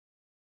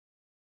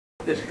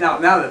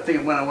Now the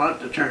thing, when I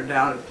want it to turn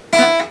down,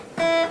 and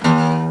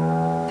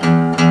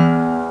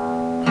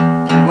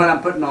when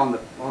I'm putting on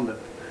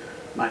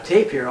my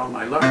tape here on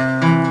my lark,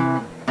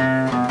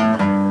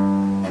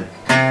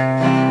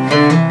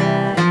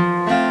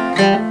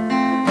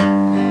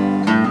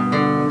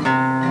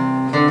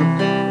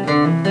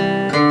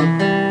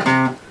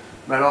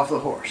 right off the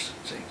horse.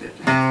 See?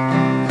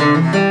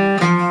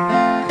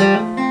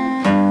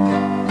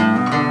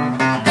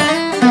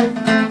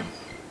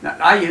 Now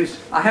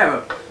I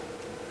have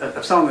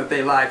a song that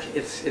they like.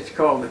 It's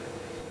called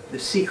the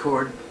C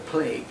chord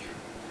plague.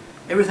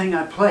 Everything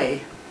I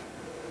play,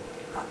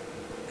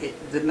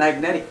 the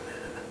magnetic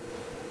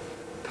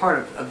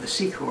part of the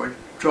C chord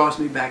draws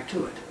me back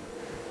to it.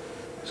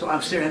 So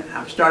I'm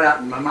start out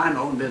in my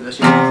own business.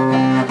 You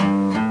know.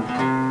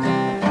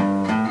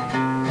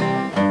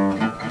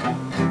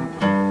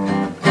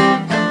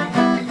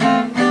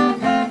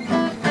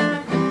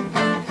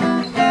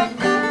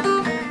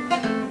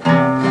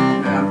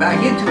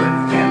 Back into it,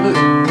 I can't lose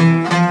it.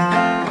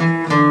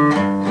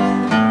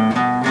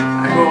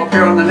 I go up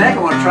here on the neck, I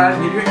want to try to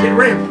get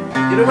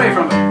away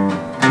from it.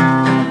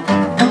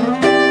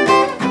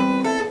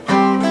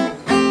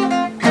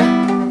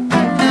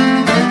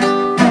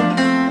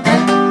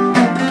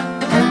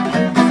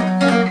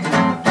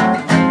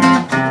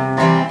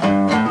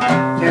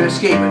 Can't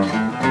escape it.